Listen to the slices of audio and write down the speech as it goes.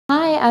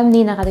Hi, I'm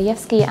Nina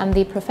Radojewski. I'm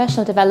the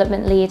Professional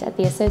Development Lead at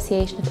the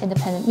Association of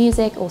Independent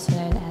Music, also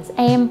known as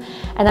AIM,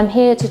 and I'm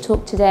here to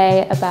talk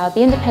today about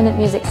the independent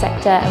music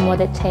sector and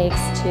what it takes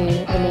to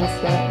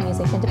release your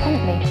music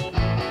independently.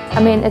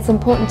 I mean, it's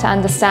important to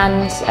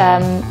understand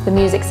the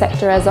music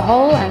sector as a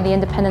whole, and the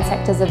independent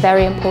sector is a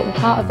very important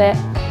part of it.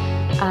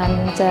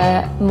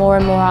 And more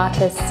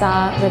artists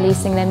are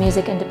releasing their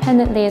music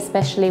independently,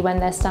 especially when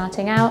they're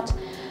starting out.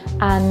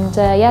 And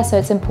so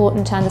it's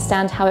important to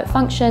understand how it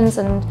functions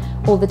and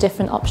all the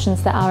different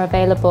options that are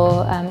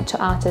available to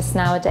artists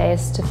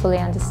nowadays to fully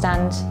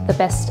understand the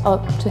best,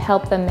 to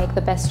help them make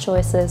the best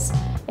choices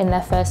in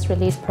their first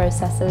release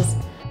processes.